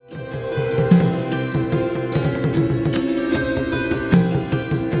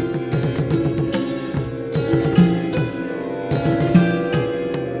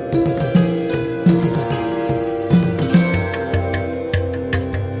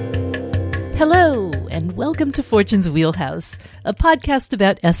Hello, and welcome to Fortune's Wheelhouse, a podcast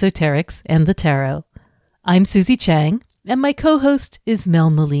about esoterics and the tarot. I'm Susie Chang, and my co-host is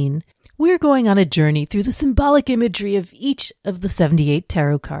Mel Moline. We're going on a journey through the symbolic imagery of each of the 78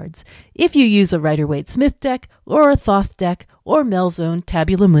 tarot cards. If you use a Rider-Waite-Smith deck, or a Thoth deck, or Mel's own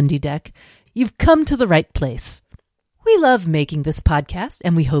Tabula Mundi deck, you've come to the right place. We love making this podcast,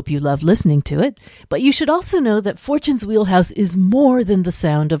 and we hope you love listening to it, but you should also know that Fortune's Wheelhouse is more than the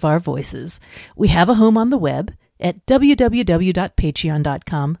sound of our voices. We have a home on the web at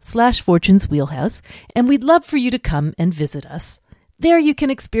www.patreon.com/fortuneswheelhouse, and we'd love for you to come and visit us. There you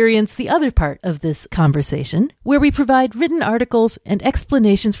can experience the other part of this conversation, where we provide written articles and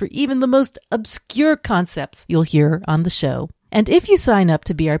explanations for even the most obscure concepts you'll hear on the show. And if you sign up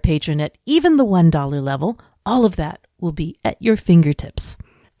to be our patron at even the $1 level, all of that will be at your fingertips.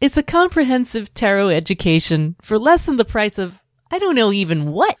 It's a comprehensive tarot education for less than the price of, I don't know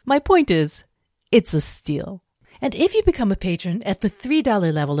even what. My point is, it's a steal. And if you become a patron at the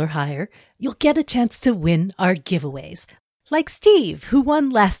 $3 level or higher, you'll get a chance to win our giveaways. Like Steve, who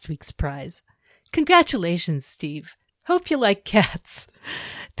won last week's prize. Congratulations, Steve. Hope you like cats.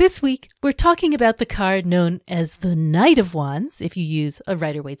 This week, we're talking about the card known as the Knight of Wands, if you use a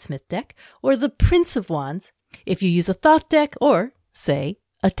Rider-Waite-Smith deck, or the Prince of Wands, if you use a Thoth deck, or, say,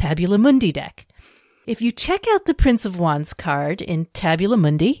 a Tabula Mundi deck. If you check out the Prince of Wands card in Tabula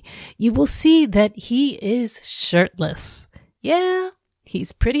Mundi, you will see that he is shirtless. Yeah,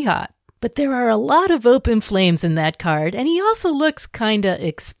 he's pretty hot. But there are a lot of open flames in that card, and he also looks kinda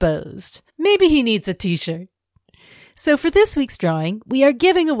exposed. Maybe he needs a t-shirt. So for this week's drawing, we are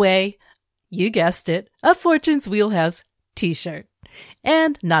giving away, you guessed it, a Fortune's Wheelhouse t-shirt.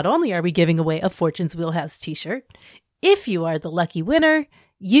 And not only are we giving away a Fortune's Wheelhouse t-shirt, if you are the lucky winner,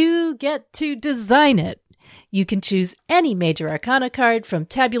 you get to design it. You can choose any major arcana card from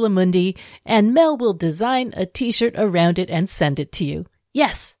Tabula Mundi, and Mel will design a t-shirt around it and send it to you.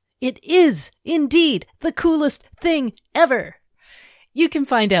 Yes, it is indeed the coolest thing ever. You can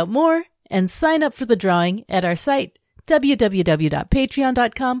find out more and sign up for the drawing at our site,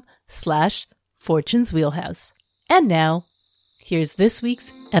 www.patreon.com/fortuneswheelhouse. And now, here's this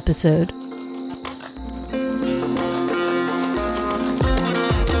week's episode.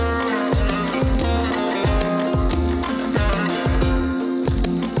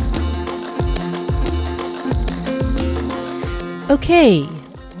 Okay,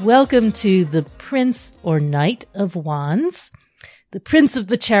 welcome to the Prince or Knight of Wands, the Prince of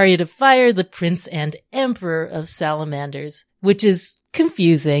the Chariot of Fire, the Prince and Emperor of Salamanders, which is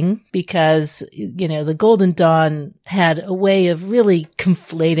confusing because, you know, the Golden Dawn had a way of really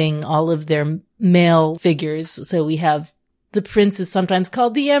conflating all of their male figures. So we have the Prince is sometimes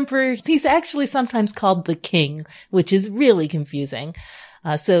called the Emperor. He's actually sometimes called the King, which is really confusing.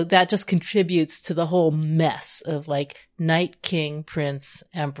 So that just contributes to the whole mess of like Knight, King, Prince,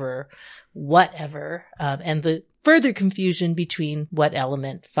 Emperor, whatever, and the further confusion between what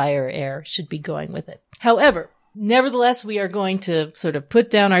element, fire or air, should be going with it. However, nevertheless, we are going to sort of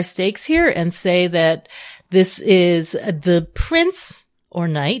put down our stakes here and say that this is the Prince or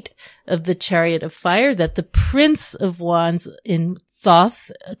Knight of the Chariot of Fire, that the Prince of Wands in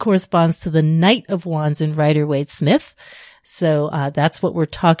Thoth corresponds to the Knight of Wands in Rider-Waite-Smith. So that's what we're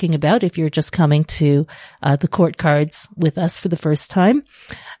talking about if you're just coming to the court cards with us for the first time.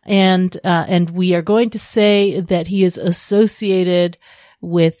 And we are going to say that he is associated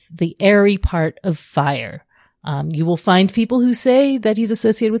with the airy part of fire. You will find people who say that he's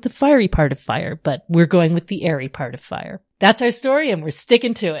associated with the fiery part of fire, but we're going with the airy part of fire. That's our story, and we're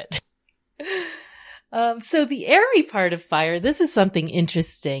sticking to it. So the airy part of fire, this is something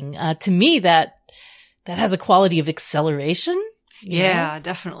interesting. To me, that has a quality of acceleration. Yeah,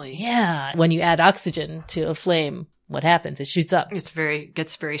 definitely. Yeah. When you add oxygen to a flame, what happens? It shoots up. Gets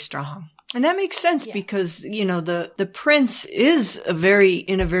very strong. And that makes sense because, you know, the prince is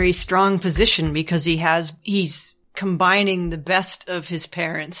in a very strong position because he's combining the best of his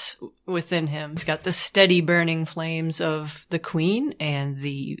parents within him. He's got the steady burning flames of the queen and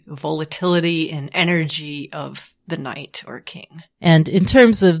the volatility and energy of the knight or king. And in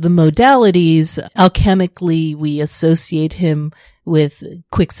terms of the modalities, alchemically, we associate him with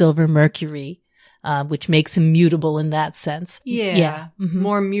Quicksilver Mercury, which makes him mutable in that sense. Yeah. Mm-hmm.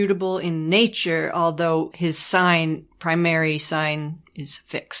 More mutable in nature, although his primary sign is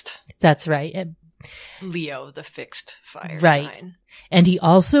fixed. That's right. Leo, the fixed fire Right. sign. And he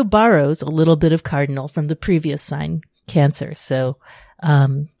also borrows a little bit of cardinal from the previous sign, Cancer. So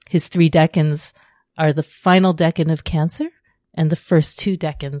his 3 decans are the final decan of Cancer, and the first 2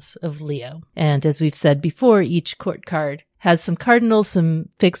 decans of Leo. And as we've said before, each court card has some cardinals, some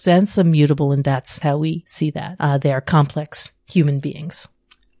fixed and some mutable, and that's how we see that. They are complex human beings.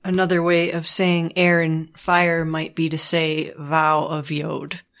 Another way of saying air and fire might be to say vow of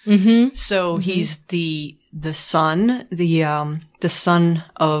Yod. Mm-hmm. So he's the son, the son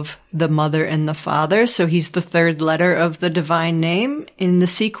of the mother and the father. So he's the third letter of the divine name in the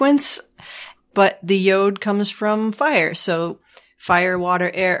sequence. But the Yod comes from fire. So fire,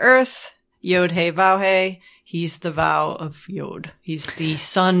 water, air, earth, Yod, He, Vow, He. He's the vow of Yod. He's the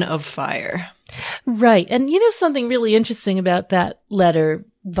son of fire. Right. And you know something really interesting about that letter,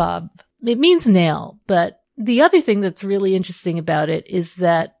 Vav? It means nail, but the other thing that's really interesting about it is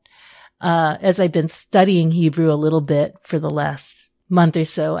that, as I've been studying Hebrew a little bit for the last month or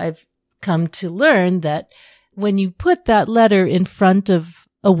so, I've come to learn that when you put that letter in front of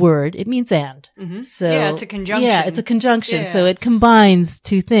a word, it means and. Mm-hmm. So yeah, it's a conjunction. Yeah, it's a conjunction. Yeah. So it combines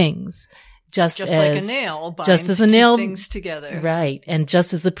 2 things. Just as, like a nail binds just as a nail, 2 things together. Right. And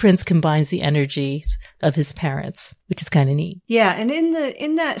just as the prince combines the energies of his parents, which is kind of neat. Yeah. And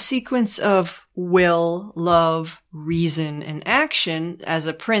in that sequence of will, love, reason, and action, as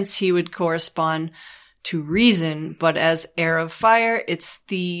a prince, he would correspond to reason, but as heir of fire, it's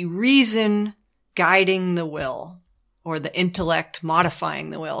the reason guiding the will, or the intellect modifying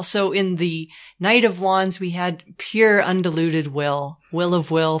the will. So in the Knight of Wands, we had pure undiluted will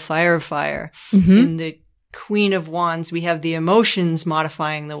of will, fire of fire. Mm-hmm. In the Queen of Wands, we have the emotions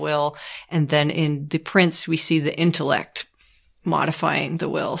modifying the will. And then in the Prince, we see the intellect modifying the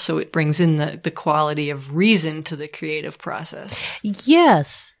will. So it brings in the quality of reason to the creative process.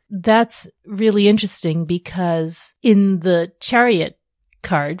 Yes, that's really interesting because in the Chariot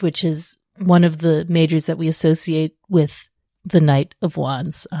card, which is one of the majors that we associate with the Knight of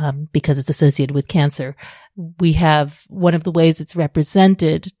Wands, because it's associated with Cancer, we have one of the ways it's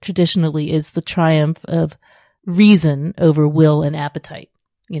represented traditionally is the triumph of reason over will and appetite.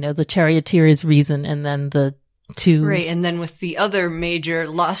 You know, the charioteer is reason, and then the 2. Right. And then with the other major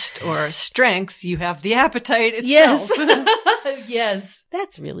lust or strength, you have the appetite itself. Yes. Yes.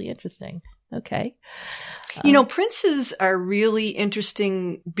 That's really interesting. Okay. You know, princes are really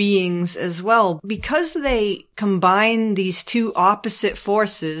interesting beings as well because they combine these 2 opposite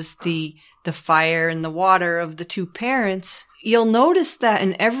forces, the fire and the water of the 2 parents. You'll notice that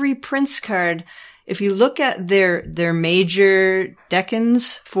in every prince card, if you look at their major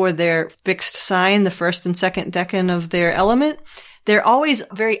decans for their fixed sign, the first and second decan of their element, they're always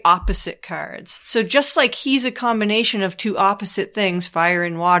very opposite cards. So just like he's a combination of 2 opposite things, fire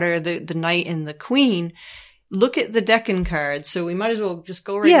and water, the knight and the queen, look at the decan cards. So we might as well just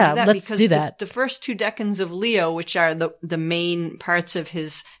go right into that. Let's do that. The first 2 decans of Leo, which are the main parts of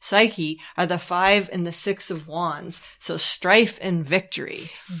his psyche, are the 5 and the 6 of Wands. So strife and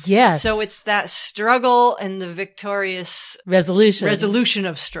victory. Yes. So it's that struggle and the victorious resolution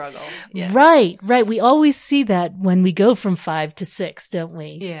of struggle. Yeah. Right. We always see that when we go from 5 to 6, don't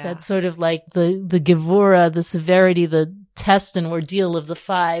we? Yeah. That's sort of like the Gevura, the severity, the test and ordeal of the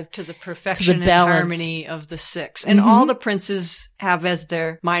 5 to the perfection to the balance. And harmony of the 6. And all the princes have as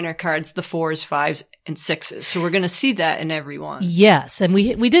their minor cards the 4s, 5s, and 6s. So we're going to see that in every one. Yes. And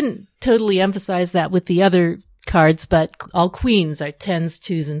we didn't totally emphasize that with the other cards, but all queens are 10s,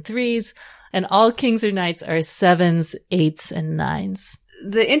 2s, and 3s, and all kings or knights are 7s, 8s, and 9s.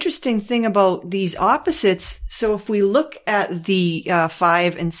 The interesting thing about these opposites, so if we look at the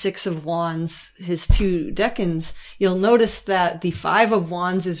 5 and 6 of Wands, his 2 decans, you'll notice that the 5 of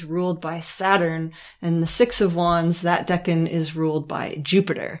Wands is ruled by Saturn, and the 6 of Wands, that decan, is ruled by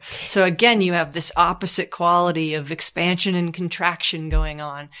Jupiter. So again, you have this opposite quality of expansion and contraction going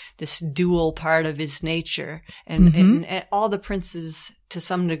on, this dual part of his nature, and all the princes to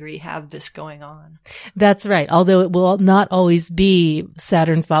some degree have this going on. That's right. Although it will not always be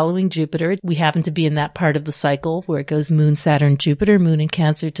Saturn following Jupiter. We happen to be in that part of the cycle where it goes Moon, Saturn, Jupiter, Moon in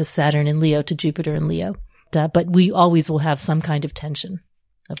Cancer to Saturn in Leo to Jupiter in Leo. But we always will have some kind of tension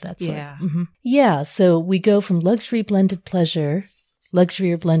of that sort. Yeah. Mm-hmm. Yeah. So we go from luxury or blended pleasure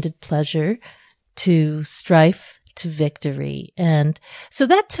to strife to victory. And so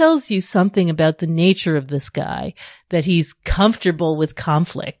that tells you something about the nature of this guy, that he's comfortable with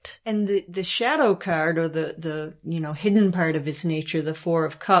conflict. And the shadow card, or the hidden part of his nature, the 4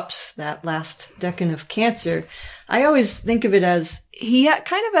 of Cups, that last decan of Cancer, I always think of it as he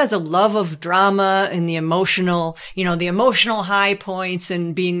kind of has a love of drama and the emotional high points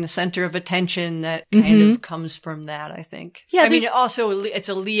and being the center of attention that kind of comes from that, I think. Yeah. I mean, also it's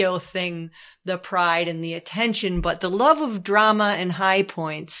a Leo thing, the pride and the attention, but the love of drama and high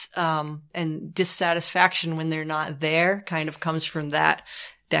points, and dissatisfaction when they're not there kind of comes from that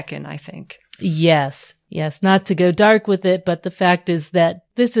Decan, I think. Yes. Yes. Not to go dark with it, but the fact is that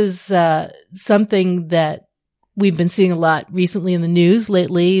this is something that we've been seeing a lot recently in the news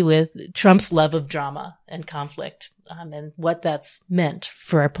lately with Trump's love of drama and conflict, and what that's meant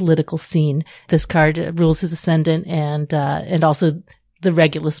for our political scene. This card rules his ascendant and also the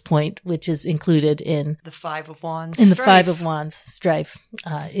Regulus point, which is included in the Five of Wands. In the Five of Wands, strife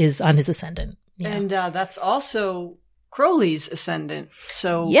is on his ascendant. Yeah. And that's also Crowley's ascendant.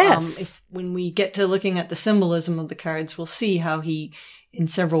 So yes. When we get to looking at the symbolism of the cards, we'll see how he, in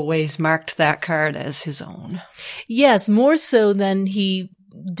several ways, marked that card as his own. Yes, more so than he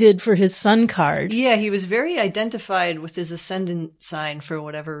did for his sun card. Yeah, he was very identified with his ascendant sign for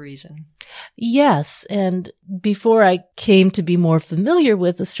whatever reason. Yes, and before I came to be more familiar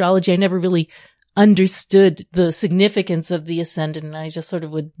with astrology, I never really understood the significance of the ascendant, and I just sort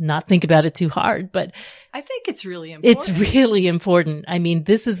of would not think about it too hard. But I think it's really important. It's really important. I mean,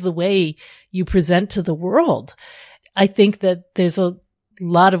 this is the way you present to the world. I think that there's a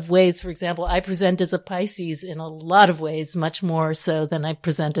lot of ways. For example, I present as a Pisces in a lot of ways, much more so than I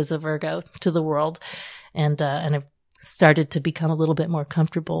present as a Virgo to the world. And I've started to become a little bit more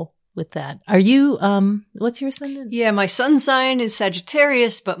comfortable with that. Are you, what's your ascendant? Yeah, my sun sign is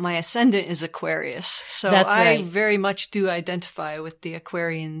Sagittarius, but my ascendant is Aquarius. So that's right. I very much do identify with the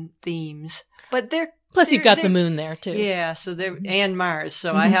Aquarian themes, but plus you've got the moon there too. Yeah, so and Mars.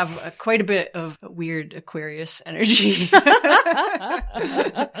 So I have quite a bit of weird Aquarius energy.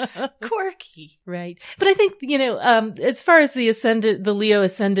 Quirky. Right. But I think, as far as the ascendant, the Leo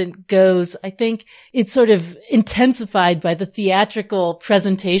ascendant goes, I think it's sort of intensified by the theatrical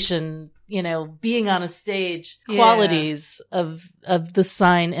presentation, being on a stage, qualities of the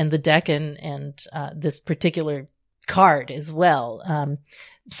sign and the Decan and this particular card as well.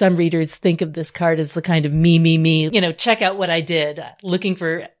 Some readers think of this card as the kind of me, check out what I did, looking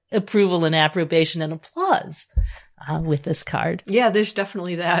for approval and approbation and applause with this card. Yeah, there's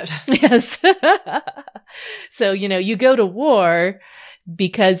definitely that. Yes. So, you go to war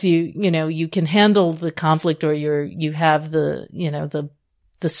because you can handle the conflict, or you have the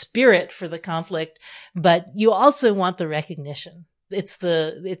spirit for the conflict, but you also want the recognition. It's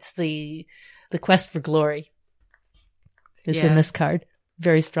the quest for glory. It's in this card.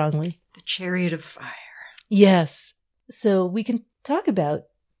 Very strongly. The Chariot of Fire. Yes. So we can talk about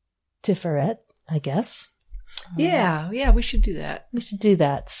Tiferet, I guess. Yeah, we should do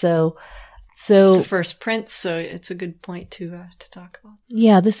that. So it's the first prince, so it's a good point to talk about.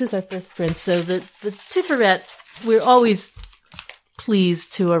 Yeah, this is our first prince. So the Tiferet, we're always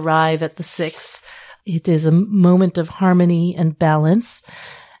pleased to arrive at the 6. It is a moment of harmony and balance.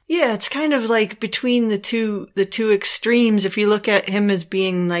 Yeah, it's kind of like between the two extremes. If you look at him as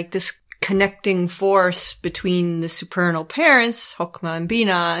being like this connecting force between the supernal parents, Chokmah and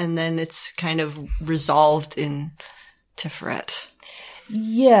Binah, and then it's kind of resolved in Tiferet.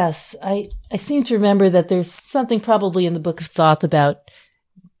 Yes, I seem to remember that there's something probably in the Book of Thoth about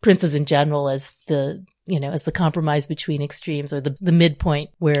princes in general as the compromise between extremes, or the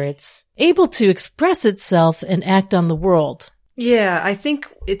midpoint where it's able to express itself and act on the world. Yeah, I think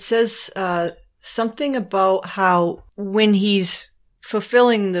it says something about how when he's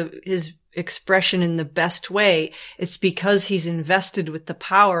fulfilling his expression in the best way, it's because he's invested with the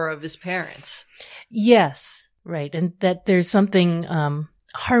power of his parents. Yes, right. And that there's something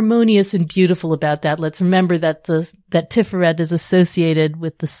harmonious and beautiful about that. Let's remember that that Tiferet is associated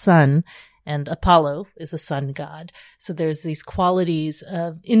with the sun, and Apollo is a sun god. So there's these qualities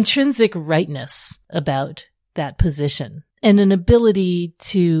of intrinsic rightness about that position, and an ability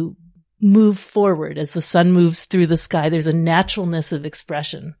to move forward as the sun moves through the sky. There's a naturalness of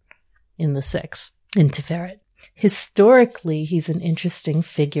expression in the 6, in Tiferet. Historically, he's an interesting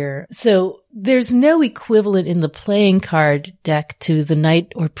figure. So there's no equivalent in the playing card deck to the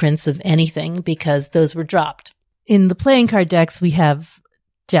knight or prince of anything, because those were dropped. In the playing card decks, we have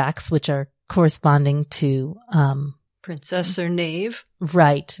jacks, which are corresponding to princess or knave.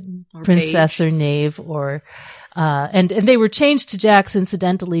 Right. Or princess page. Or knave, or and they were changed to jacks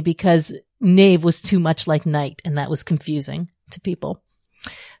incidentally because knave was too much like knight, and that was confusing to people.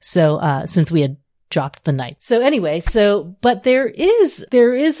 So since we had dropped the knight. So anyway, but there is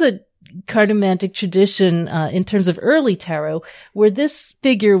a cartomantic tradition in terms of early tarot where this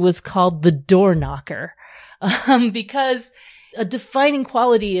figure was called the door knocker, because a defining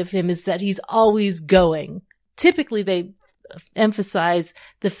quality of him is that he's always going. Typically, they emphasize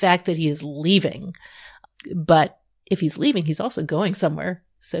the fact that he is leaving. But if he's leaving, he's also going somewhere.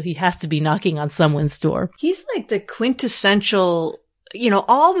 So he has to be knocking on someone's door. He's like the quintessential,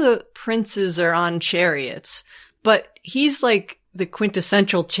 all the princes are on chariots, But he's like the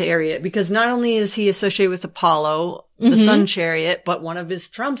quintessential chariot because not only is he associated with Apollo, the sun chariot, but one of his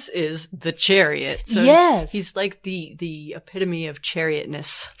trumps is the chariot. So yes. He's like the epitome of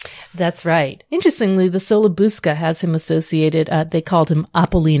chariotness. That's right. Interestingly, the Solabusca has him associated, they called him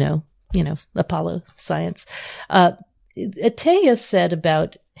Apollino, Apollo science. Atea said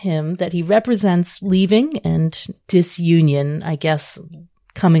about him that he represents leaving and disunion, I guess,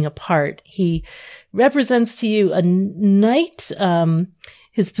 coming apart. He represents to you a knight.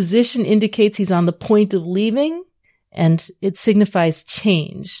 His position indicates he's on the point of leaving, and it signifies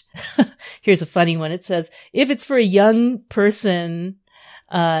change. Here's a funny one. It says, if it's for a young person,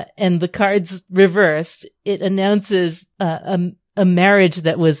 and the card's reversed, it announces a marriage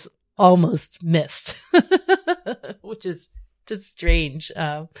that was almost missed, which is just strange.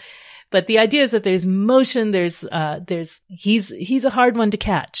 But the idea is that there's motion, he's a hard one to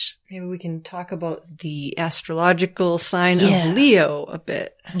catch. Maybe we can talk about the astrological sign of Leo a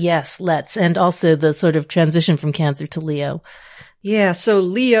bit. Yes, let's. And also the sort of transition from Cancer to Leo. Yeah, so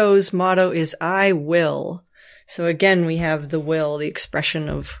Leo's motto is I will. So again, we have the will, the expression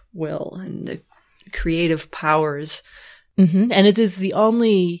of will and the creative powers. Mm-hmm. And it is the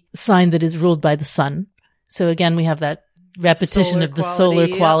only sign that is ruled by the sun. So again, we have that repetition of the solar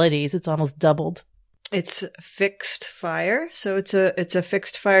qualities. It's almost doubled. It's fixed fire. So it's a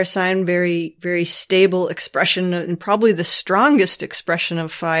fixed fire sign, very, very stable expression and probably the strongest expression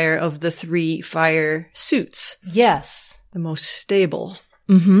of fire of the 3 fire suits. Yes. The most stable.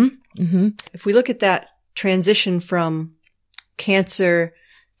 Mm-hmm. Mm-hmm. If we look at that transition from Cancer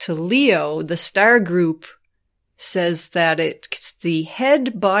to Leo, the star group says that it's the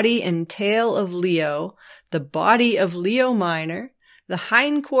head, body, and tail of Leo, the body of Leo Minor, the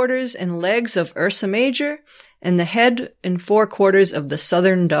hindquarters and legs of Ursa Major, and the head and 4/4 of the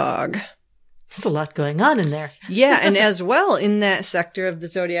Southern Dog. There's a lot going on in there. Yeah, and as well in that sector of the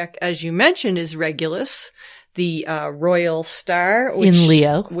zodiac, as you mentioned, is Regulus, the royal star. In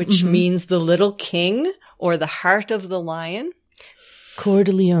Leo. Which means the little king or the heart of the lion. Coeur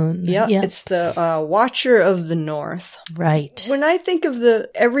de Lion. Yeah, it's the watcher of the north. Right. When I think of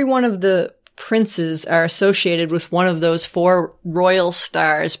every one of the princes are associated with one of those 4 royal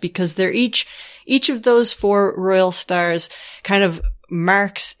stars because they're each of those 4 royal stars kind of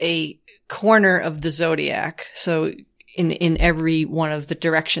marks a corner of the zodiac. So in every one of the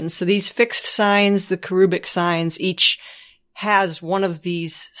directions. So these fixed signs, the cherubic signs, each has one of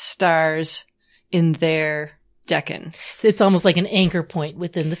these stars in their decan. It's almost like an anchor point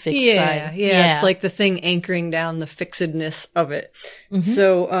within the fixed sign. Yeah. It's like the thing anchoring down the fixedness of it. Mm-hmm.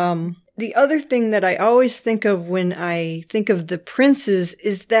 So, the other thing that I always think of when I think of the princes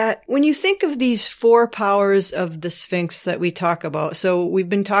is that when you think of these 4 powers of the Sphinx that we talk about, so we've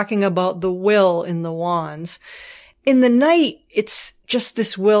been talking about the will in the wands. In the knight, it's just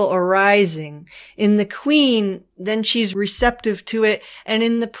this will arising. In the queen, then she's receptive to it. And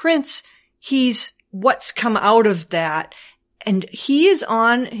in the prince, he's what's come out of that. And he is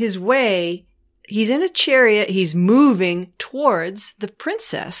on his way. He's in a chariot. He's moving towards the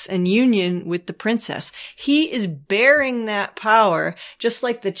princess and union with the princess. He is bearing that power, just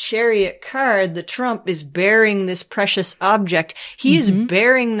like the chariot card, the trump is bearing this precious object. He is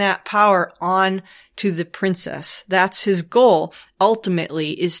bearing that power on to the princess. That's his goal,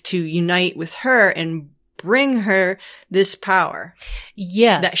 ultimately, is to unite with her and bring her this power.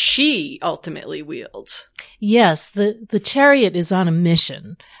 Yes. That she ultimately wields. Yes, the chariot is on a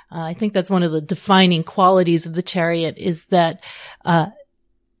mission. I think that's one of the defining qualities of the chariot is that,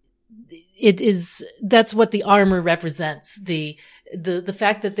 that's what the armor represents. The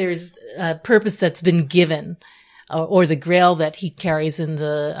fact that there's a purpose that's been given, or the grail that he carries in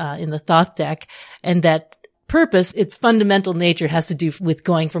the Thoth deck, and that purpose, its fundamental nature has to do with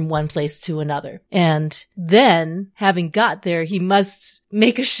going from one place to another. And then, having got there, he must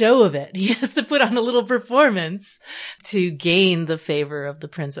make a show of it. He has to put on a little performance to gain the favor of the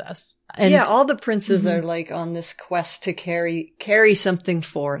princess. And all the princes are like on this quest to carry something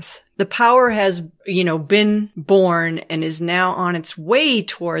forth. The power has, been born and is now on its way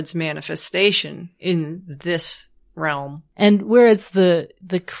towards manifestation in this realm. And whereas the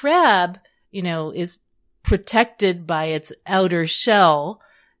crab, is protected by its outer shell,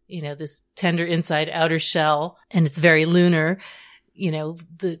 this tender inside outer shell, and it's very lunar,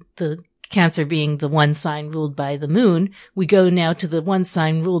 the Cancer being the one sign ruled by the moon, we go now to the one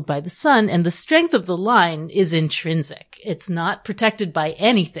sign ruled by the sun, and the strength of the line is intrinsic. It's not protected by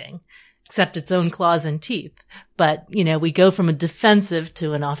anything except its own claws and teeth. But, we go from a defensive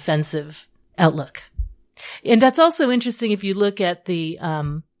to an offensive outlook. And that's also interesting if you look at the,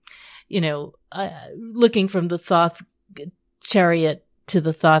 looking from the Thoth chariot to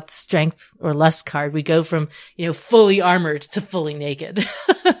the Thoth strength or lust card, we go from, fully armored to fully naked.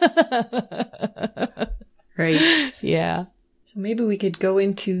 Right. Yeah. So maybe we could go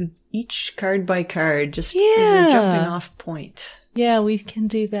into each card by card, just as a jumping off point. Yeah, we can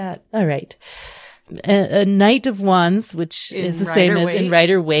do that. All right. A Knight of Wands, which is the same as in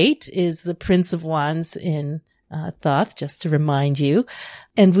Rider-Waite, is the Prince of Wands in Thoth, just to remind you.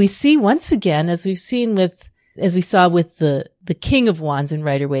 And we see once again, as we saw with the King of Wands in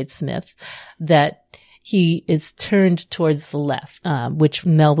Rider-Waite-Smith, that he is turned towards the left, which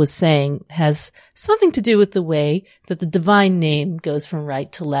Mel was saying has something to do with the way that the divine name goes from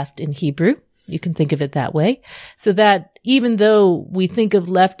right to left in Hebrew. You can think of it that way. So that even though we think of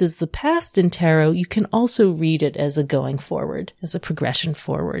left as the past in tarot, you can also read it as a going forward, as a progression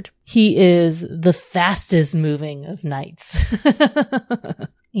forward. He is the fastest moving of knights.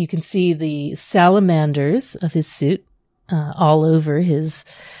 You can see the salamanders of his suit all over his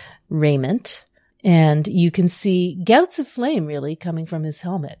raiment. And you can see gouts of flame really coming from his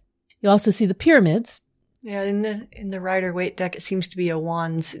helmet. You also see the pyramids. Yeah, in the Rider-Waite deck, it seems to be a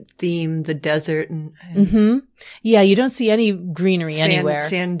wands theme, the desert and mm-hmm. Yeah, you don't see any greenery anywhere.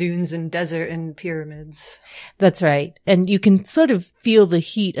 Sand dunes and desert and pyramids. That's right. And you can sort of feel the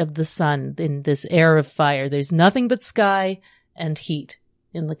heat of the sun in this air of fire. There's nothing but sky and heat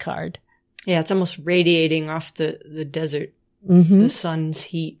in the card. Yeah, it's almost radiating off the desert, mm-hmm. the sun's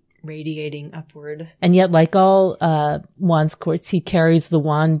heat radiating upward. And yet, like all wands courts, he carries the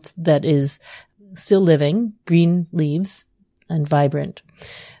wand that is still living, green leaves and vibrant.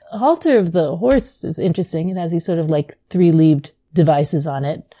 The halter of the horse is interesting. It has these sort of like 3-leaved devices on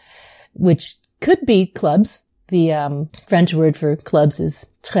it, which could be clubs. The French word for clubs is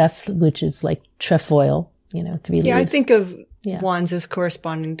trèfle, which is like trefoil, 3 leaves. Yeah, I think of wands as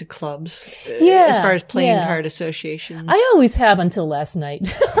corresponding to clubs. As far as playing card associations. I always have until last night.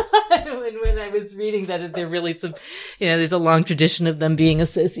 when I was reading that they're really some, there's a long tradition of them being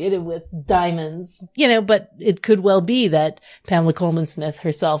associated with diamonds, but it could well be that Pamela Coleman Smith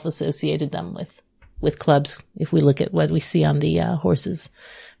herself associated them with clubs. If we look at what we see on the horse's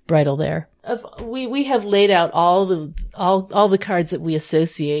bridle there, we have laid out all the cards that we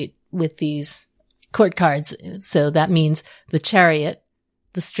associate with these court cards. So that means the Chariot,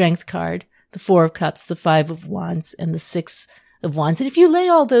 the Strength card, the 4 of Cups, the 5 of Wands, and the 6 of Wands. And if you lay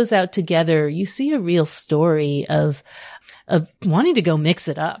all those out together, you see a real story of wanting to go mix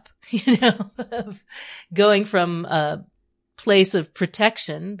it up, of going from a place of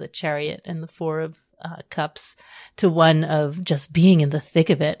protection, the Chariot and the 4 of Cups, to one of just being in the thick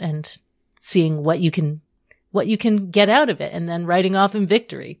of it and seeing what you can get out of it and then riding off in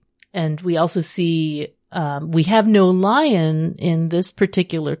victory. And we also see, we have no lion in this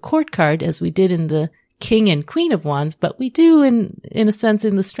particular court card as we did in the King and Queen of Wands, but we do in a sense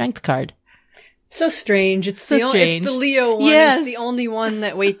in the Strength card. So strange. It's the Leo one. Yes. It's the only one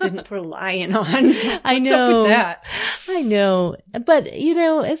that Waite didn't put a lion on. I know. What's up with that? I know. But,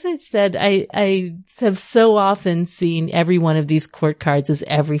 as I've said, I have so often seen every one of these court cards as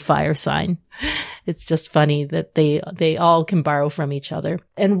every fire sign. It's just funny that they all can borrow from each other.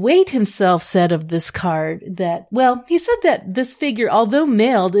 And Waite himself said of this card that, he said that this figure, although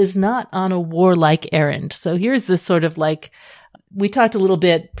mailed, is not on a warlike errand. So here's this sort of like, we talked a little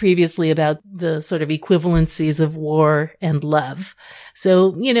bit previously about the sort of equivalencies of war and love.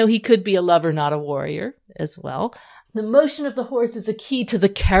 So, he could be a lover, not a warrior as well. The motion of the horse is a key to the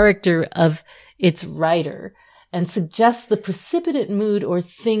character of its rider and suggests the precipitate mood or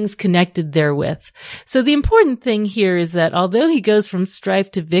things connected therewith. So the important thing here is that although he goes from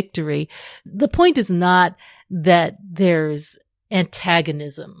strife to victory, the point is not that there's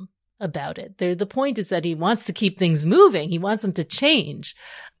antagonism about it. The point is that he wants to keep things moving. He wants them to change,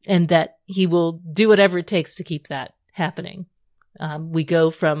 and that he will do whatever it takes to keep that happening. We go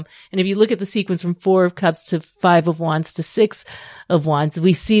from, and if you look at the sequence from 4 of Cups to 5 of Wands to 6 of Wands,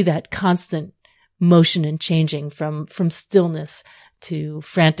 we see that constant motion and changing from stillness to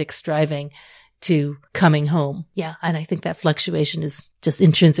frantic striving to coming home. Yeah. And I think that fluctuation is just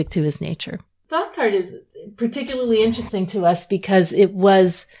intrinsic to his nature. Thoth card is particularly interesting to us because it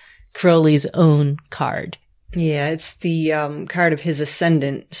was Crowley's own card. Yeah, it's the card of his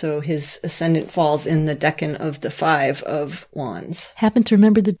ascendant. So his ascendant falls in the decan of the 5 of Wands. Happen to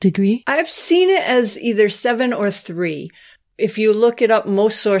remember the degree? I've seen it as either 7 or 3. If you look it up,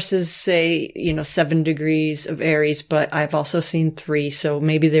 most sources say, 7 degrees of Aries, but I've also seen 3. So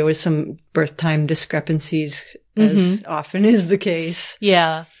maybe there was some birth time discrepancies, as often is the case.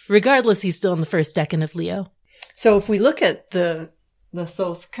 Yeah. Regardless, he's still in the first decan of Leo. So if we look at the the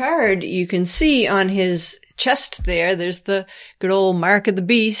Thoth card, you can see on his chest there's the good old mark of the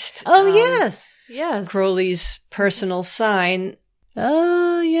beast. Oh, yes. Yes. Crowley's personal sign.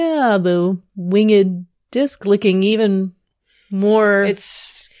 Oh, yeah. The winged disc looking even more...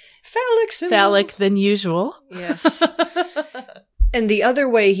 It's phallic symbol. Phallic than usual. Yes. And the other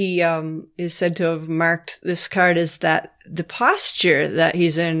way he is said to have marked this card is that the posture that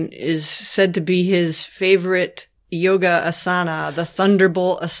he's in is said to be his favorite yoga asana, the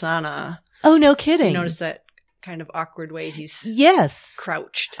Thunderbolt asana. Oh, no kidding. You notice that kind of awkward way he's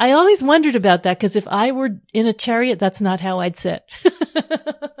crouched. I always wondered about that because if I were in a chariot, that's not how I'd sit.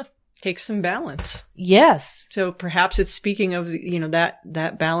 Takes some balance. Yes. So perhaps it's speaking of,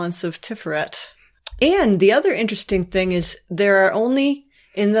 that balance of Tiferet. And the other interesting thing is in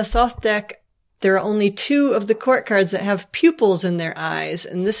the Thoth deck, there are only 2 of the court cards that have pupils in their eyes.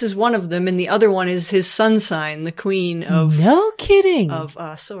 And this is one of them. And the other one is his sun sign, the queen of... No kidding. Of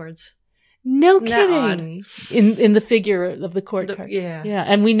swords. No kidding. In the figure of the court card. Yeah. Yeah.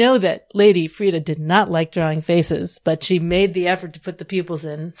 And we know that Lady Frida did not like drawing faces, but she made the effort to put the pupils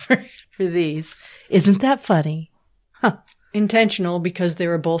in for these. Isn't that funny? Huh. Intentional because they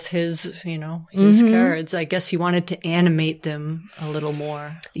were both his cards. I guess he wanted to animate them a little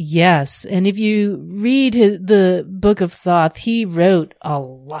more. Yes. And if you read the Book of Thoth, he wrote a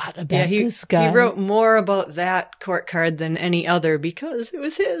lot about this guy. He wrote more about that court card than any other because it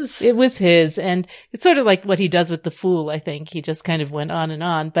was his. It was his. And it's sort of like what he does with the Fool, I think. He just kind of went on and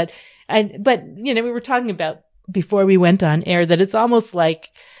on. But we were talking about before we went on air that it's almost like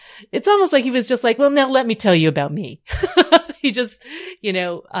he was just like, well, now let me tell you about me. He just,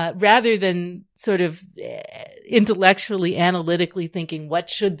 rather than sort of intellectually, analytically thinking, what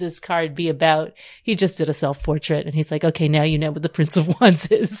should this card be about? He just did a self-portrait and he's like, okay, now you know what the Prince of Wands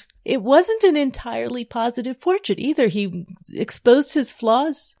is. It wasn't an entirely positive portrait either. He exposed his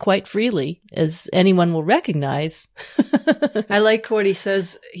flaws quite freely, as anyone will recognize. I like what he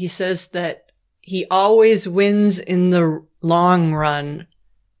says. He says that he always wins in the long run,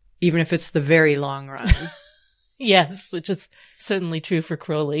 even if it's the very long run. Yes, which is certainly true for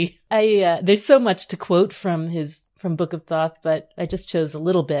Crowley. There's so much to quote from Book of Thoth, but I just chose a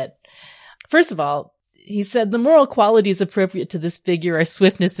little bit. First of all, he said the moral qualities appropriate to this figure are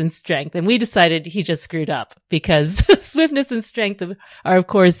swiftness and strength. And we decided he just screwed up because swiftness and strength are, of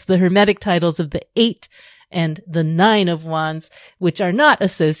course, the Hermetic titles of the 8 and the 9 of Wands, which are not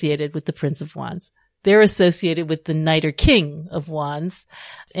associated with the Prince of Wands. They're associated with the Knight or King of Wands.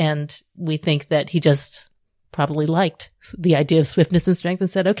 And we think that he just probably liked the idea of swiftness and strength and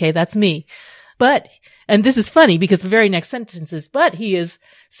said, okay, that's me. But, and this is funny because the very next sentence is, but he is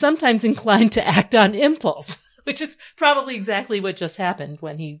sometimes inclined to act on impulse, which is probably exactly what just happened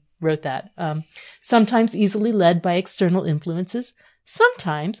when he wrote that. Sometimes easily led by external influences,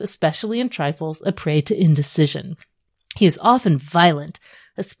 sometimes, especially in trifles, a prey to indecision. He is often violent,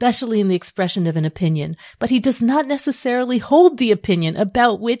 especially in the expression of an opinion, but he does not necessarily hold the opinion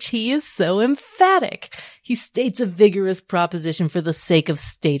about which he is so emphatic. He states a vigorous proposition for the sake of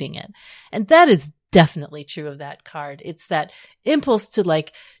stating it. And that is definitely true of that card. It's that impulse to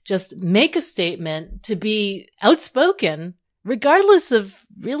just make a statement, to be outspoken, regardless of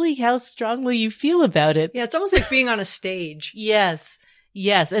really how strongly you feel about it. Yeah, it's almost like being on a stage. Yes.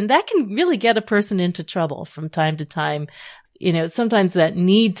 And that can really get a person into trouble from time to time. Sometimes that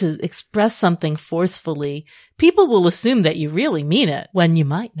need to express something forcefully, people will assume that you really mean it when you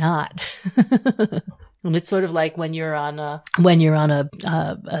might not. And it's sort of like when you're on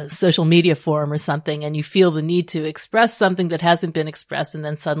a social media forum or something and you feel the need to express something that hasn't been expressed, and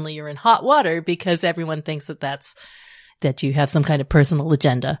then suddenly you're in hot water because everyone thinks that you have some kind of personal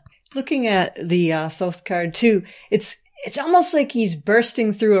agenda. Looking at the Thoth card too, it's almost like he's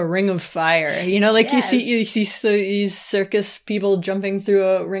bursting through a ring of fire. Yes. you see these circus people jumping through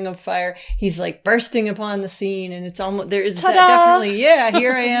a ring of fire. He's like bursting upon the scene, and it's almost, there is definitely,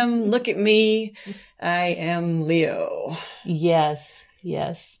 here I am. Look at me. I am Leo. Yes.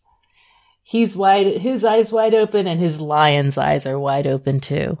 His eyes wide open, and his lion's eyes are wide open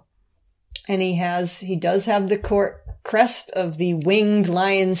too. And he does have the court crest of the winged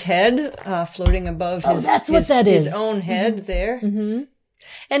lion's head floating above his own head there. Mm-hmm.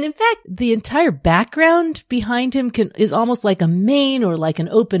 And in fact, the entire background behind him is almost like a mane or like an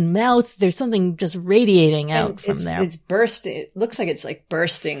open mouth. There's something just radiating out from there. It's bursting. It looks like it's like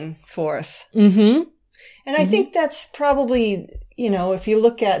bursting forth. Mm-hmm. And I think that's probably, if you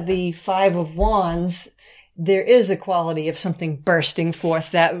look at the 5 of Wands, there is a quality of something bursting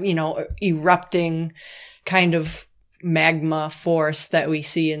forth, that, erupting kind of magma force that we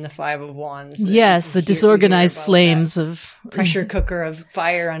see in the Five of Wands. Yes, the disorganized flames of pressure cooker of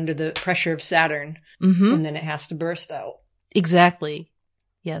fire under the pressure of Saturn. Mm-hmm. And then it has to burst out. Exactly.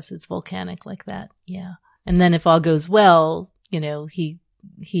 Yes, it's volcanic like that. Yeah. And then if all goes well,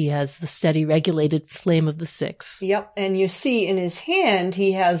 he has the steady regulated flame of the six. Yep. And you see in his hand,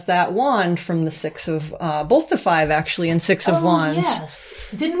 he has that wand from the six of, both the five actually, and six of wands. Yes.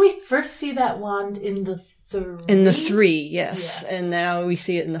 Didn't we first see that wand in the three? In the three, yes. And now we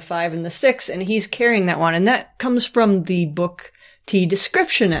see it in the five and the six, and he's carrying that wand. And that comes from the book T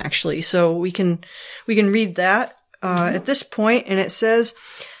description, actually. So we can read that, at this point, and it says,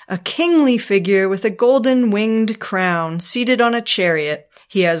 a kingly figure with a golden winged crown seated on a chariot.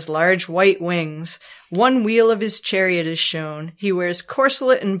 He has large white wings. One wheel of his chariot is shown. He wears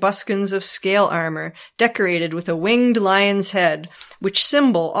corselet and buskins of scale armor, decorated with a winged lion's head, which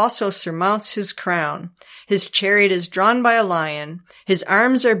symbol also surmounts his crown. His chariot is drawn by a lion. His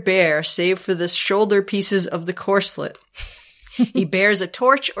arms are bare, save for the shoulder pieces of the corselet. He bears a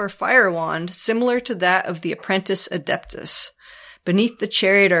torch or fire wand, similar to that of the apprentice Adeptus. Beneath the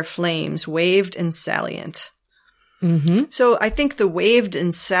chariot are flames, waved and salient. Mm-hmm. So I think the waved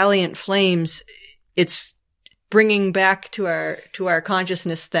and salient flames, it's bringing back to our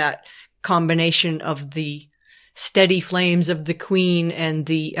consciousness that combination of the steady flames of the queen and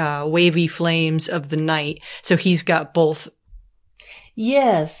the wavy flames of the knight. So he's got both.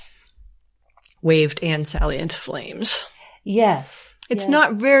 Yes. Waved and salient flames. Yes. It's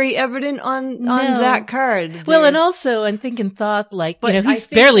not very evident on that card. Well, and also I'm thinking thought he's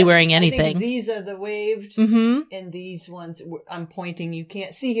barely wearing anything. I think these are the waved, mm-hmm. and these ones I'm pointing. You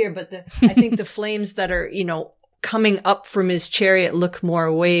can't see here, but I think the flames that are coming up from his chariot look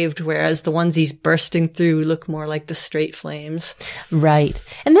more waved, whereas the ones he's bursting through look more like the straight flames. Right,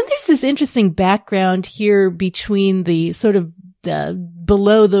 and then there's this interesting background here between the sort of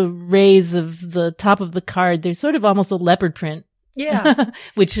below the rays of the top of the card. There's sort of almost a leopard print. Yeah.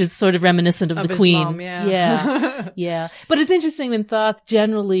 Which is sort of reminiscent of the queen. Mom, yeah. Yeah. Yeah. But it's interesting when Thoth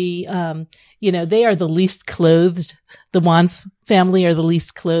generally, they are the least clothed. The Wands family are the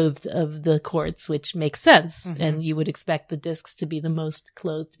least clothed of the courts, which makes sense. Mm-hmm. And you would expect the discs to be the most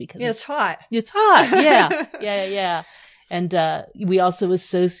clothed because it's hot. It's hot. Yeah. Yeah. And, we also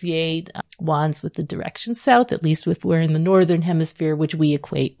associate wands with the direction south, at least if we're in the northern hemisphere, which we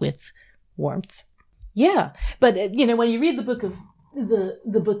equate with warmth. Yeah. But, when you read the book of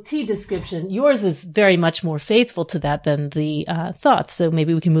the book T description, yours is very much more faithful to that than the, Thoth. So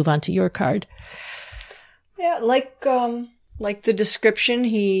maybe we can move on to your card. Yeah. Like the description,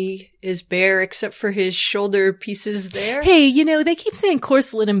 he is bare except for his shoulder pieces there. Hey, they keep saying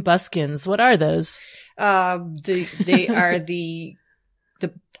corselet and buskins. What are those? They are the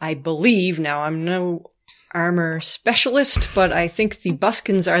I believe, now I'm no armor specialist, but I think the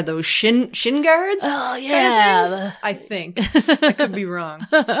buskins are those shin guards. Oh yeah, I think. I could be wrong,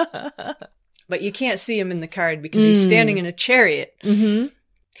 but you can't see him in the card because he's standing in a chariot. Mm-hmm.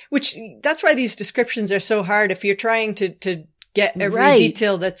 Which that's why these descriptions are so hard. If you're trying to get every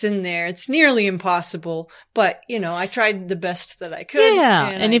detail that's in there, it's nearly impossible. But I tried the best that I could. Yeah,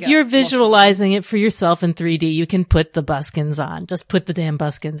 and if you're visualizing it for yourself in 3D, you can put the buskins on. Just put the damn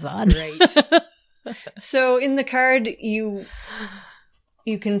buskins on. Right. So in the card, you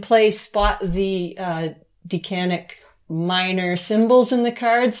can spot the decanic minor symbols in the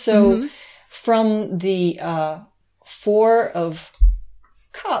card. So from the Four of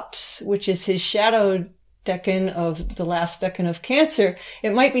Cups, which is his shadow decan of the last decan of Cancer,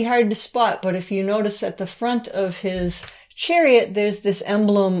 it might be hard to spot, but if you notice at the front of his chariot, there's this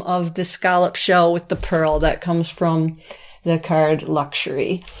emblem of the scallop shell with the pearl that comes from the card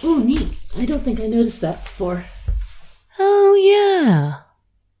Luxury. Oh, neat. I don't think I noticed that before. Oh, yeah.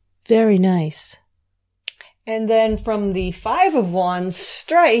 Very nice. And then from the Five of Wands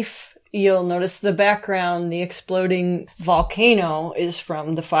Strife, you'll notice the background, the exploding volcano is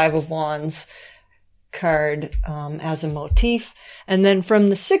from the Five of Wands card as a motif. And then from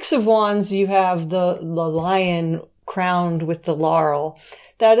the Six of Wands, you have the lion crowned with the laurel.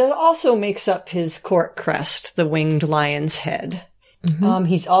 That also makes up his court crest, the winged lion's head. Mm-hmm.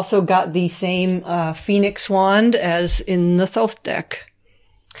 He's also got the same phoenix wand as in the Thoth deck.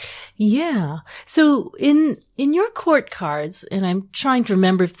 Yeah. So in your court cards, and I'm trying to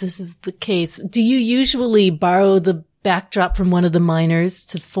remember if this is the case, do you usually borrow the backdrop from one of the minors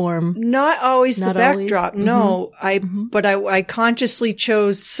to form? Not always the backdrop. Always? No, but I consciously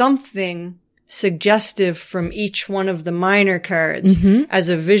chose something suggestive from each one of the minor cards as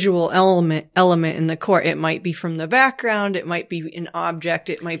a visual element in the court. It might be from the background, it might be an object,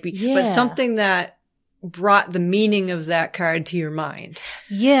 it might be, but something that brought the meaning of that card to your mind.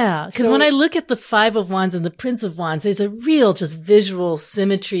 Yeah, because when I look at the Five of Wands and the Prince of Wands, there's a real just visual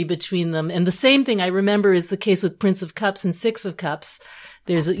symmetry between them. And the same thing I remember is the case with Prince of Cups and Six of Cups.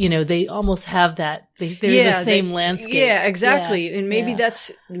 There's, they almost have that. They're the same landscape. Yeah, exactly. Yeah, and maybe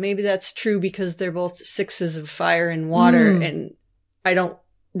that's true because they're both sixes of fire and water. And I don't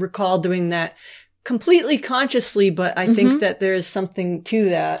recall doing that completely consciously, but I think that there is something to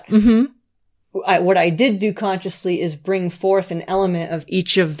that. What I did do consciously is bring forth an element of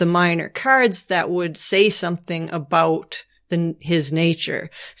each of the minor cards that would say something about his nature.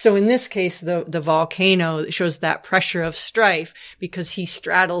 So in this case, the volcano shows that pressure of strife because he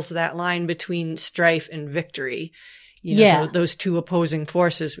straddles that line between strife and victory. Those two opposing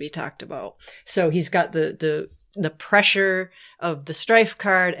forces we talked about. So he's got the pressure of the strife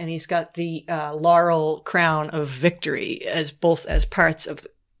card, and he's got the laurel crown of victory as parts of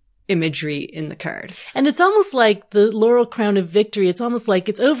imagery in the card. And it's almost like the laurel crown of victory. It's almost like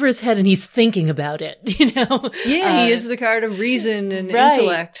it's over his head and he's thinking about it, Yeah, he is the card of reason and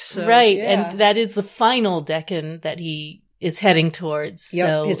intellect. So, right. Yeah. And that is the final decan that he is heading towards. Yep,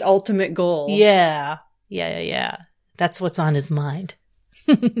 so his ultimate goal. Yeah. That's what's on his mind.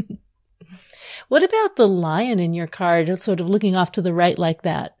 What about the lion in your card, sort of looking off to the right like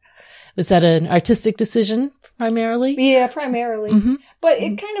that? Was that an artistic decision primarily? Yeah, primarily. But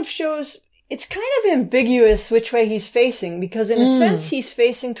it kind of shows, it's kind of ambiguous which way he's facing because in a sense he's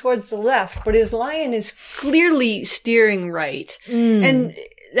facing towards the left, but his lion is clearly steering right. And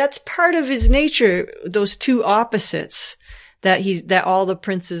that's part of his nature, those two opposites that all the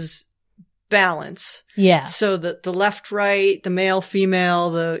princes balance. Yeah. So the left, right, the male,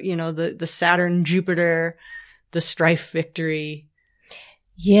 female, the Saturn, Jupiter, the strife, victory.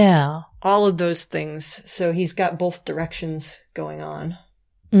 Yeah. All of those things. So he's got both directions going on.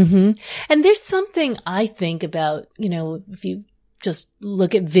 And there's something I think about, if you just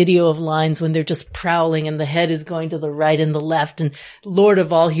look at video of lines when they're just prowling and the head is going to the right and the left and Lord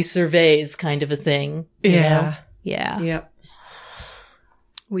of all he surveys kind of a thing. Yeah. Yeah. Yep.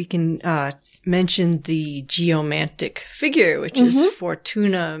 We can mention the geomantic figure, which is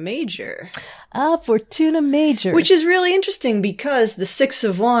Fortuna Major. Fortuna Major. Which is really interesting because the Six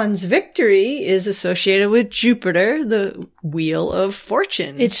of Wands victory is associated with Jupiter, the wheel of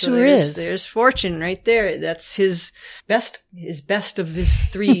fortune. It sure is. There's fortune right there. That's his best of his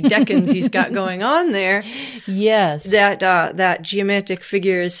three decans he's got going on there. Yes. That geomantic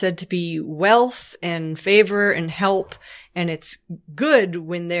figure is said to be wealth and favor and help. And it's good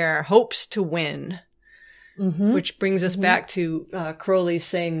when there are hopes to win, which brings us back to Crowley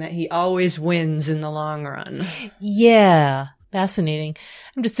saying that he always wins in the long run. Yeah. Fascinating.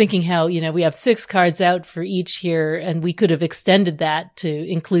 I'm just thinking how, we have 6 cards out for each here, and we could have extended that to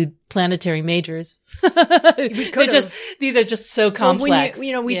include planetary majors. These are just so complex.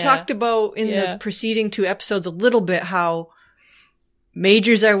 Well, we talked about in the preceding 2 episodes a little bit how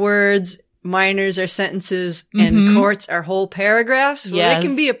majors are words, minors are sentences, and courts are whole paragraphs. Well, they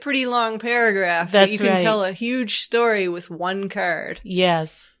can be a pretty long paragraph. That's you can tell a huge story with one card.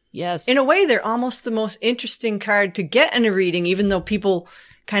 Yes. In a way, they're almost the most interesting card to get in a reading, even though people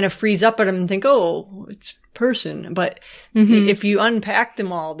kind of freeze up at them and think, oh, it's person. But if you unpack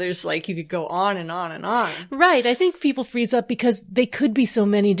them all, there's you could go on and on and on. Right. I think people freeze up because they could be so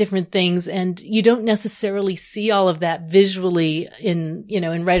many different things, and you don't necessarily see all of that visually in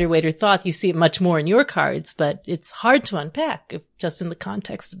Rider-Waite thought. You see it much more in your cards, but it's hard to unpack just in the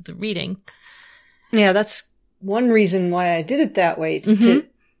context of the reading. Yeah, that's one reason why I did it that way,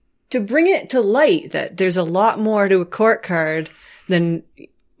 to bring it to light that there's a lot more to a court card than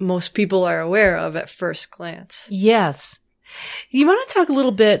most people are aware of at first glance. Yes. You want to talk a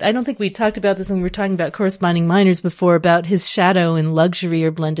little bit, I don't think we talked about this when we were talking about corresponding minors before, about his shadow in luxury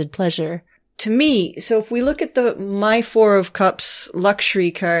or blended pleasure. To me, so if we look at my 4 of Cups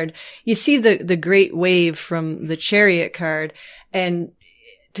luxury card, you see the great wave from the Chariot card. And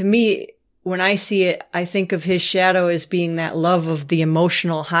to me, when I see it, I think of his shadow as being that love of the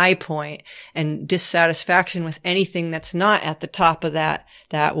emotional high point and dissatisfaction with anything that's not at the top of that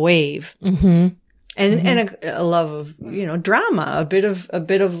wave. And a love of, drama, a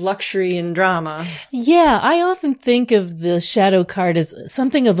bit of luxury and drama. Yeah. I often think of the shadow card as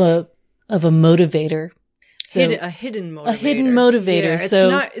something of a motivator. So a hidden motivator. A hidden motivator. Yeah, it's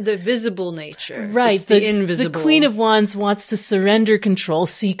not the visible nature. Right. It's the invisible. The Queen of Wands wants to surrender control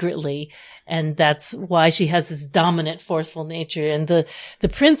secretly. And that's why she has this dominant, forceful nature. And the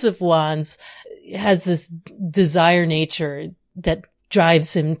Prince of Wands has this desire nature that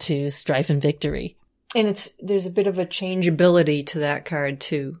drives him to strife and victory. And there's a bit of a changeability to that card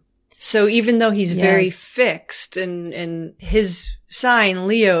too. So even though he's very Yes. fixed and his sign,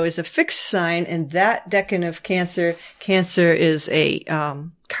 Leo, is a fixed sign, and that decan of Cancer is a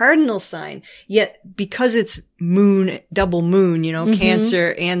cardinal sign, yet because it's moon, double moon,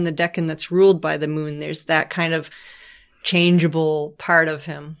 Cancer and the decan that's ruled by the moon, there's that kind of changeable part of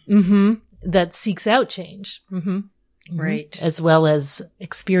him. Mm-hmm. That seeks out change. Mm-hmm. Right. As well as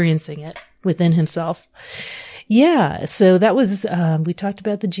experiencing it within himself. Yeah. So that was, we talked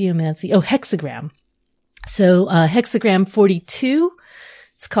about the geomancy. Oh, hexagram. So, hexagram 42,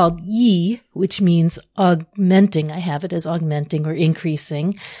 it's called Yi, which means augmenting. I have it as augmenting or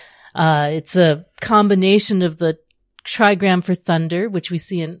increasing. It's a combination of the trigram for thunder, which we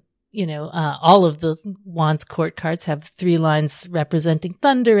see in, all of the Wands court cards have 3 lines representing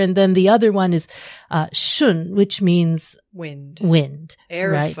thunder. And then the other one is, Shun, which means wind.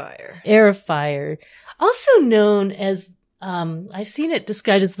 Air right? of fire. Air of fire. Also known as, I've seen it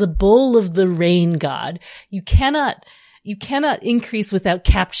described as the bowl of the rain god. You cannot increase without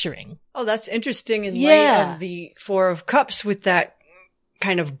capturing. Oh, that's interesting in light of the 4 of Cups with that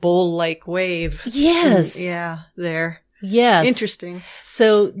kind of bowl-like wave. Yes. There. Yes. Interesting.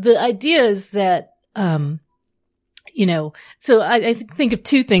 So the idea is that, so I think of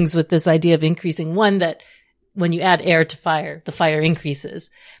 2 things with this idea of increasing. One, that when you add air to fire, the fire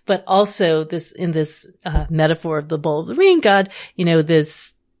increases. But also in this metaphor of the bowl of the rain god,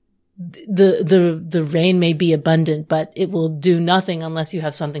 the rain may be abundant, but it will do nothing unless you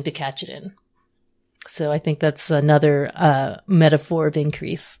have something to catch it in. So I think that's another metaphor of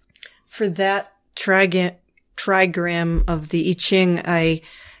increase. For that trigram of the I Ching, I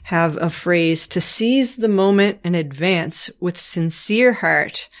have a phrase: to seize the moment and advance with sincere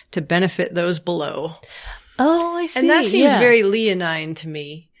heart to benefit those below. Oh, I see. And that seems very leonine to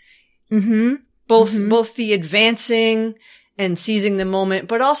me. Mm-hmm. Both the advancing and seizing the moment,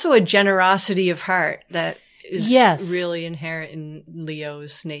 but also a generosity of heart that is really inherent in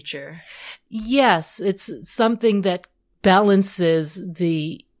Leo's nature. Yes, it's something that balances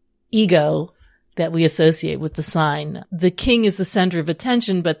the ego that we associate with the sign. The king is the center of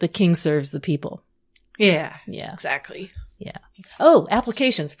attention, but the king serves the people. Yeah. Yeah. Exactly. Yeah. Oh,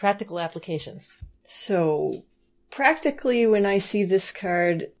 applications, practical applications. So, practically, when I see this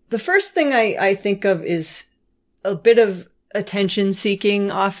card, the first thing I think of is a bit of attention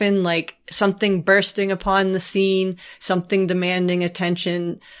seeking, often like something bursting upon the scene, something demanding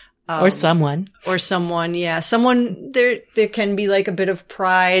attention. Or someone, yeah. Someone, there can be like a bit of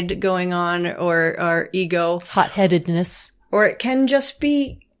pride going on or ego. Hot-headedness. Or it can just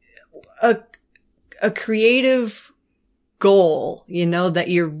be a creative goal, that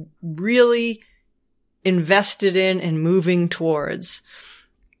you're really invested in and moving towards.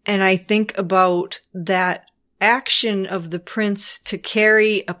 And I think about that action of the prince to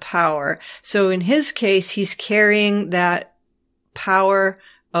carry a power. So in his case, he's carrying that power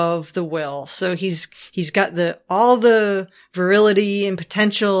of the will. So he's got all the virility and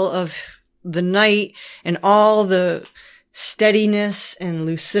potential of the knight and all the steadiness and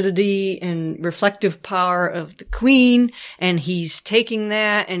lucidity and reflective power of the queen. And he's taking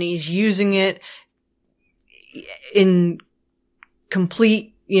that and he's using it in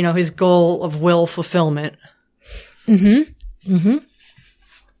complete, his goal of will fulfillment. Mm-hmm. Mm-hmm.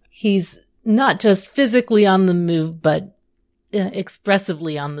 He's not just physically on the move, but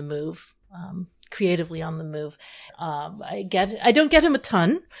expressively on the move, creatively on the move. I don't get him a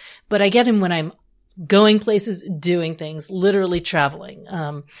ton, but I get him when I'm going places, doing things, literally traveling.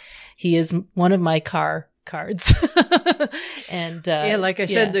 He is one of my car cards. And, like I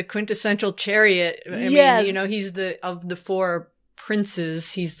said, the quintessential chariot. I mean, he's of the 4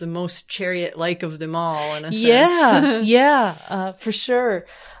 princes, he's the most chariot-like of them all, in a sense. Yeah, for sure.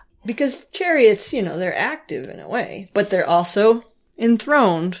 Because chariots, they're active in a way, but they're also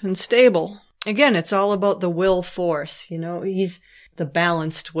enthroned and stable. Again, it's all about the will force, he's the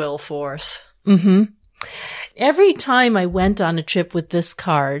balanced will force. Mm-hmm. Every time I went on a trip with this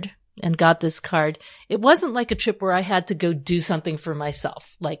card and got this card, it wasn't like a trip where I had to go do something for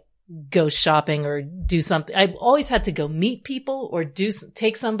myself, like go shopping or do something. I've always had to go meet people or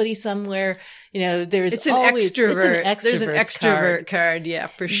take somebody somewhere. It's an extrovert. There's an extrovert card. Yeah,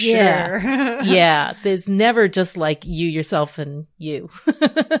 for sure. Yeah. There's never just like you, yourself, and you.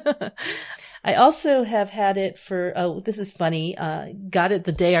 I also have had it for, this is funny, got it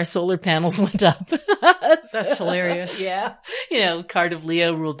the day our solar panels went up. That's hilarious. Yeah. Card of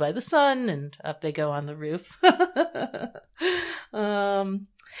Leo ruled by the sun, and up they go on the roof.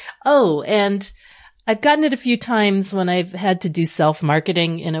 And I've gotten it a few times when I've had to do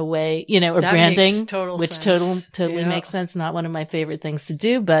self-marketing in a way, or That branding, makes total which sense. totally Yeah. makes sense. Not one of my favorite things to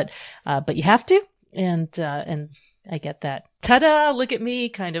do, but you have to. And I get that. Ta-da! Look at me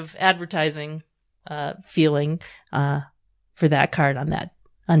kind of advertising, feeling, for that card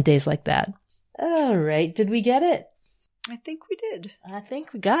on days like that. All right. Did we get it? I think we did. I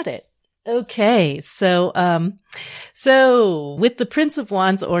think we got it. Okay. So with the Prince of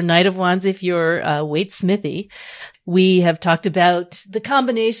Wands or Knight of Wands, if you're, Waite Smithy, we have talked about the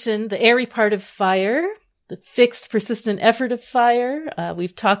combination, the airy part of fire, the fixed, persistent effort of fire.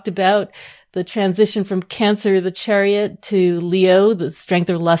 We've talked about the transition from Cancer, the Chariot, to Leo, the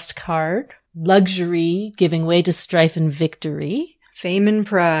Strength or Lust card, luxury, giving way to strife and victory, Fame and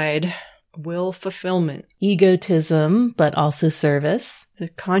pride, will fulfillment, egotism, but also service, the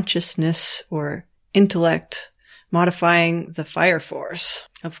consciousness or intellect modifying the fire force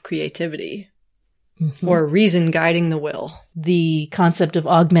of creativity, or reason guiding the will, the concept of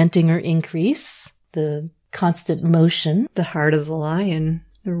augmenting or increase, the constant motion, the heart of the lion,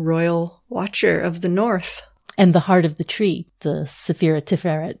 the royal watcher of the north, and the heart of the tree, the Sephira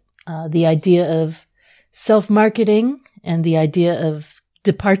Tiferet, the idea of self-marketing and the idea of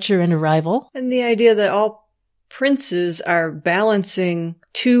departure and arrival. and the idea that all princes are balancing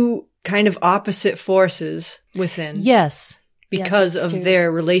two kind of opposite forces within. Yes. Because Yes, of true.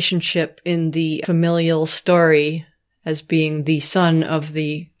 their relationship in the familial story as being the son of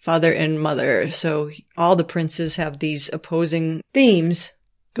the father and mother. So all the princes have these opposing themes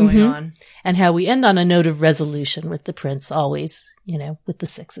going on And how we end on a note of resolution with the prince always, with the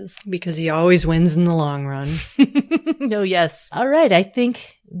sixes. because he always wins in the long run. Oh, yes. All right. I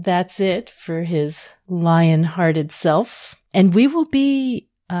think that's it for his lion-hearted self. And we will be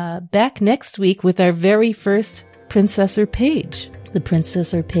back next week with our very first Princessor Page, the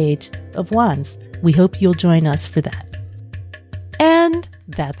Princessor Page of Wands. We hope you'll join us for that. And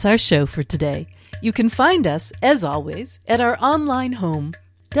that's our show for today. You can find us, as always, at our online home,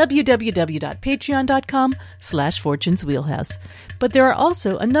 www.patreon.com/fortuneswheelhouse. But there are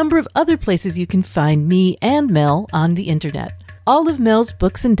also a number of other places you can find me and Mel on the internet. All of Mel's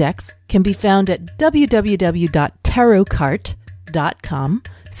books and decks can be found at www.tarotcart.com.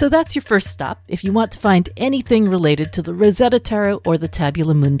 So that's your first stop if you want to find anything related to the Rosetta Tarot or the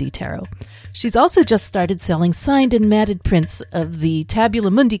Tabula Mundi Tarot. She's also just started selling signed and matted prints of the Tabula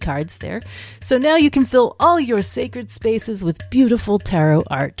Mundi cards there, so now you can fill all your sacred spaces with beautiful tarot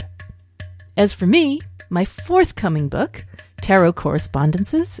art. As for me, my forthcoming book, Tarot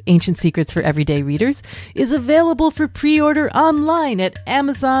Correspondences, Ancient Secrets for Everyday Readers, is available for pre-order online at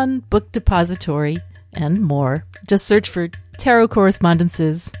Amazon, Book Depository, and more. Just search for Tarot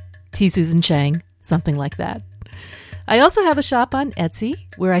Correspondences, T. Susan Chang, something like that. I also have a shop on Etsy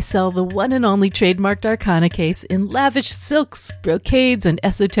where I sell the one and only trademarked Arcana case in lavish silks, brocades, and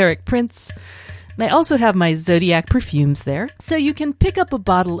esoteric prints. I also have my Zodiac perfumes there, so you can pick up a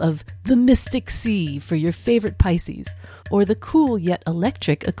bottle of the Mystic Sea for your favorite Pisces, or the cool yet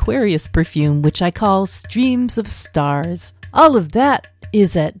electric Aquarius perfume, which I call Streams of Stars. All of that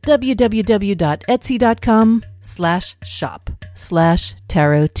is at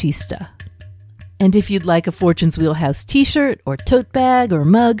www.etsy.com/shop/tarotista. And if you'd like a Fortune's Wheelhouse t-shirt or tote bag or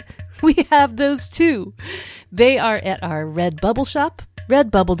mug, we have those too. They are at our Redbubble shop,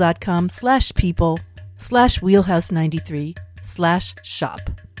 redbubble.com/people/wheelhouse93/shop.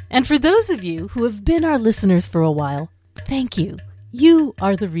 And for those of you who have been our listeners for a while, thank you. You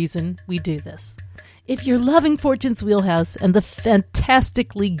are the reason we do this. If you're loving Fortune's Wheelhouse and the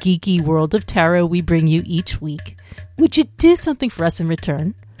fantastically geeky world of tarot we bring you each week, would you do something for us in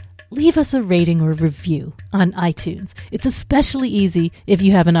return? Leave us a rating or review on iTunes. It's especially easy if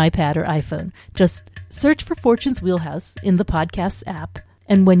you have an iPad or iPhone. Just search for Fortune's Wheelhouse in the podcast app,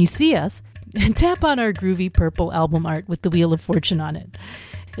 and when you see us, tap on our groovy purple album art with the Wheel of Fortune on it.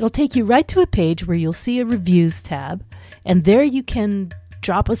 It'll take you right to a page where you'll see a reviews tab, and there you can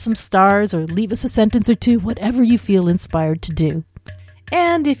drop us some stars or leave us a sentence or two, whatever you feel inspired to do.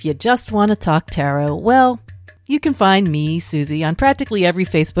 And if you just want to talk tarot, well, you can find me, Susie, on practically every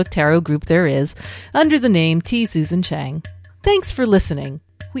Facebook tarot group there is, under the name T. Susan Chang. Thanks for listening.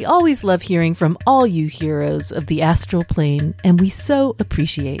 We always love hearing from all you heroes of the astral plane, and we so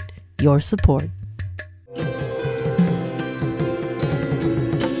appreciate your support.